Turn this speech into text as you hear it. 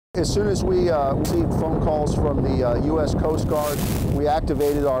As soon as we received phone calls from the U.S. Coast Guard, we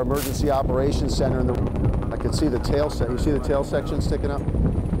activated our Emergency Operations Center. I could see the tail section. You see the tail section sticking up?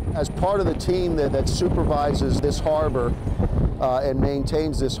 As part of the team that supervises this harbor and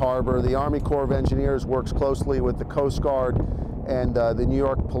maintains this harbor, the Army Corps of Engineers works closely with the Coast Guard and the New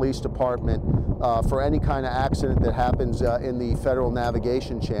York Police Department for any kind of accident that happens in the Federal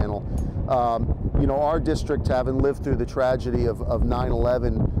Navigation Channel. You know, our district, having lived through the tragedy of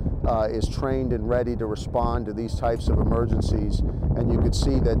 9/11, is trained and ready to respond to these types of emergencies. And you could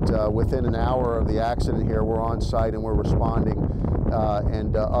see that within an hour of the accident here, we're on site and we're responding.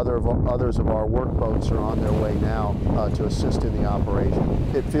 Others of our work boats are on their way now to assist in the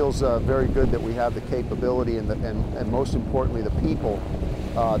operation. It feels very good that we have the capability and most importantly, the people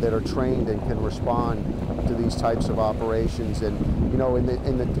that are trained and can respond to these types of operations. And you know,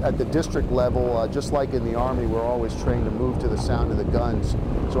 at the district level, just like in the Army, we're always trained to move to the sound of the guns.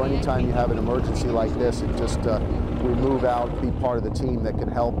 So anytime you have an emergency like this, it just we move out, be part of the team that can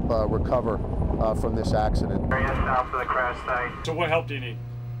help recover from this accident. Now for the crash site. So what help do you need?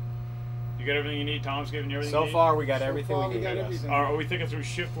 You got everything you need? Tom's giving you everything you need? So far, we got everything we need. Are we thinking through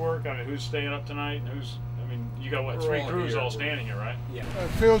shift work? I mean, who's staying up tonight? And who's? I mean, you got what? 3 crews all standing here, right? Yeah.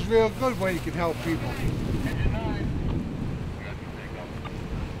 It feels real good when you can help people.